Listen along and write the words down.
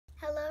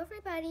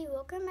everybody,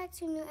 welcome back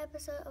to a new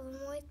episode of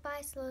Amoy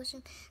by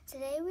Solution.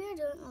 Today we are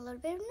doing a little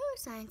bit of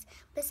neuroscience,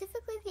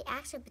 specifically the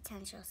action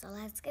potential. So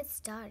let's get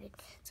started.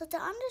 So to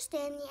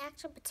understand the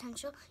action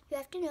potential, you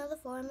have to know the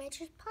four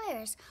major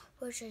players,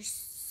 which are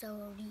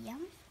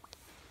sodium,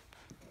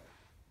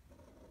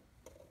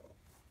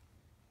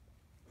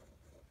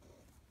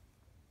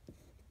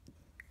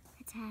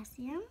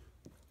 potassium,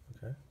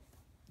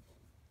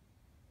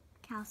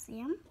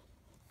 calcium,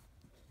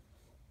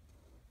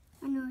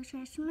 a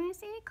neurotransmitter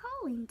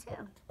acetylcholine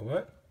too. A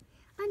what?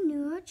 A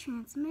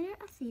neurotransmitter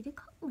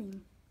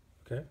acetylcholine.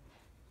 Okay.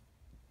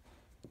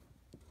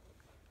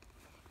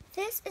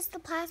 This is the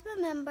plasma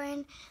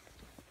membrane.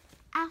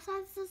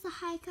 Outside this is a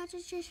high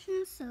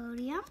concentration of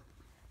sodium.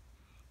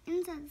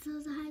 Inside the cell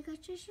is a high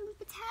concentration of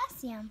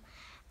potassium.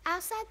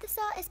 Outside the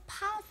cell is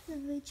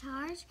positively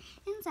charged.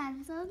 Inside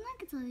the cell is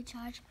negatively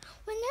charged.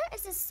 When there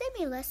is a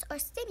stimulus or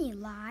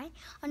stimuli,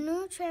 a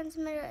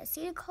neurotransmitter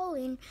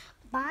acetylcholine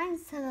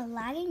binds to the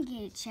lagging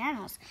gated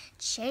channels,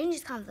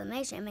 changes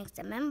conformation, and makes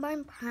the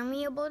membrane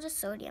permeable to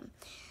sodium.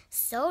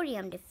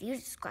 Sodium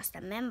diffuses across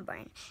the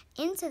membrane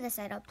into the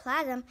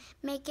cytoplasm,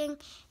 making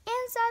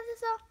inside the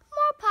cell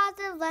more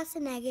positive, less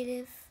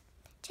negative.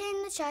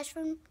 Changing the charge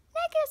from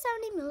negative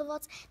 70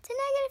 millivolts to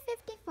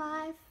negative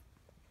 55.